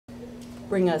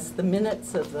bring us the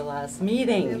minutes of the last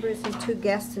meeting. Members and 2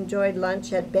 guests enjoyed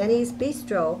lunch at Benny's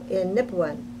Bistro in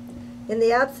Nipawin. In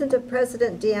the absence of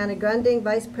President Deanna Grunding,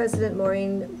 Vice President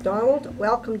Maureen Donald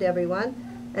welcomed everyone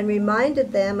and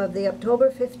reminded them of the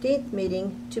October 15th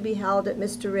meeting to be held at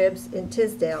Mr. Ribb's in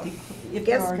Tisdale. If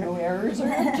there are no errors or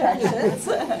objections.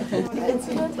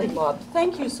 Incidentally, Bob,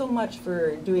 thank you so much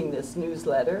for doing this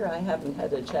newsletter. I haven't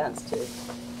had a chance to.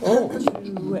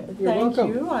 Thank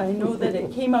you. I know that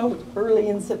it came out early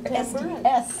in September.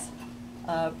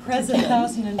 Present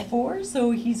 2004, so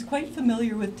he's quite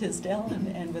familiar with Tisdale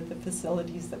and with the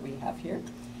facilities that we have here.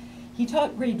 He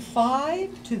taught grade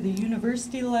 5 to the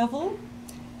university level.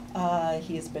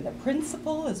 He has been a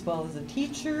principal as well as a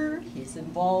teacher. He's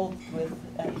involved with,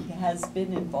 he has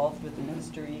been involved with the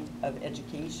Ministry of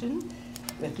Education,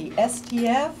 with the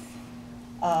STF,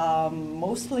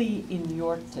 mostly in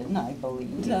Yorkton, I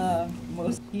believe.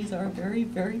 He's our very,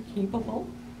 very capable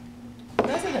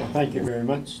president. Thank you very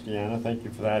much, Deanna. Thank you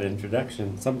for that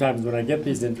introduction. Sometimes when I get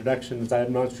these introductions,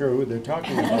 I'm not sure who they're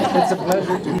talking about. It's a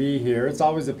pleasure to be here. It's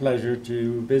always a pleasure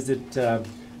to visit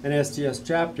an STS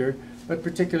chapter, but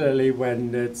particularly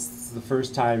when it's the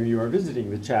first time you are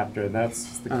visiting the chapter, and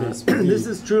that's the case for me. This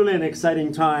is truly an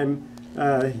exciting time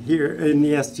here in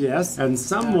the STS, and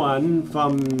someone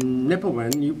from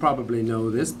Nipawin, you probably know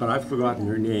this, but I've forgotten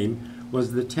her name,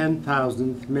 was the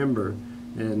 10,000th member.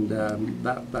 And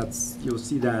that's you'll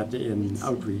see that in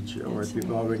outreach, or if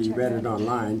you've already read it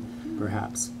online,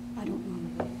 perhaps. I don't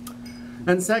know.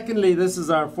 And secondly, this is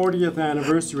our 40th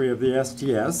anniversary of the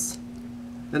STS.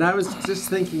 And I was just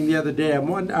thinking the other day,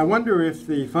 I wonder if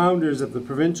the founders of the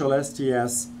provincial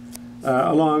STS,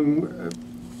 a long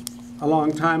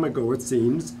time ago it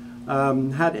seems,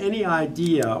 had any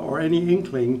idea or any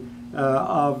inkling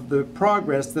of the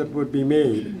progress that would be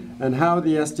made and how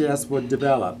the STS would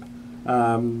develop.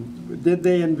 Did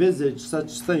they envisage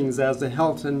such things as a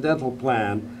health and dental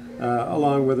plan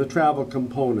along with a travel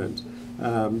component?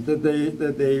 Did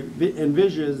they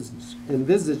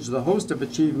envisage the host of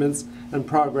achievements and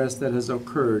progress that has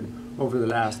occurred over the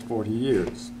last 40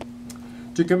 years?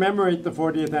 To commemorate the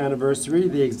 40th anniversary,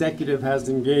 the executive has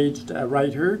engaged a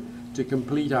writer to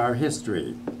complete our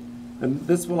history. And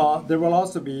there will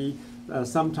also be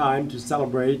some time to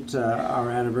celebrate our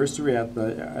anniversary at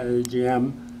the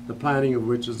AGM, the planning of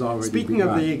which is already begun. Speaking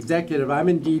of the executive, I'm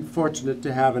indeed fortunate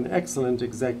to have an excellent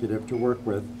executive to work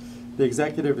with. The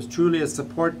executive is truly a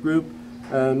support group,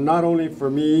 not only for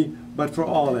me, but for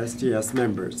all STS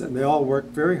members. And they all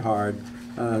work very hard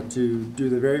to do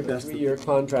the very best. 3-year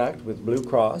contract with Blue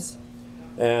Cross.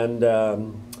 And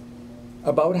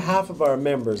about half of our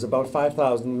members, about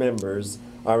 5,000 members,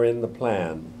 are in the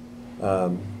plan.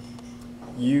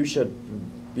 You should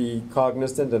be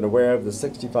cognizant and aware of the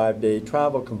 65-day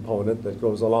travel component that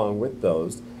goes along with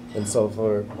those. And so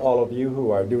for all of you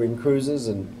who are doing cruises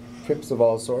and trips of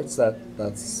all sorts,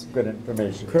 that's good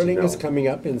information. Curling is coming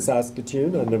up in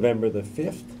Saskatoon on November the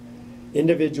 5th.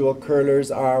 Individual curlers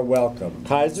are welcome.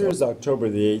 Kaiser is October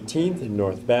the 18th in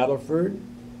North Battleford.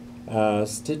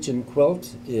 Stitch and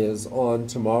Quilt is on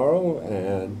tomorrow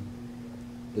and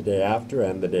the day after,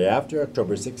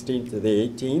 October 16th to the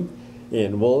 18th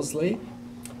in Wolseley.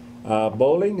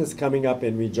 Bowling is coming up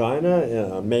in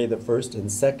Regina on May the 1st and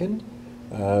 2nd.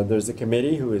 There's a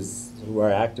committee who are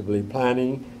actively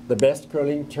planning the best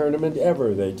curling tournament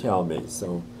ever, they tell me.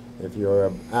 So if you're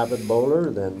an avid bowler,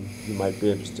 then you might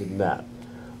be interested in that.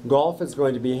 Golf is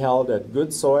going to be held at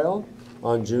Good Soil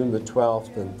on June the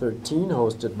 12th and 13th,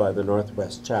 hosted by the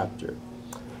Northwest Chapter.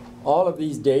 All of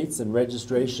these dates and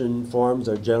registration forms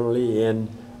are generally in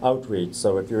outreach,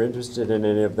 so if you're interested in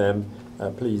any of them,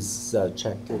 please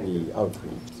check the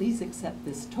outreach. Please accept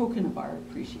this token of our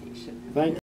appreciation.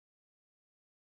 Thank you.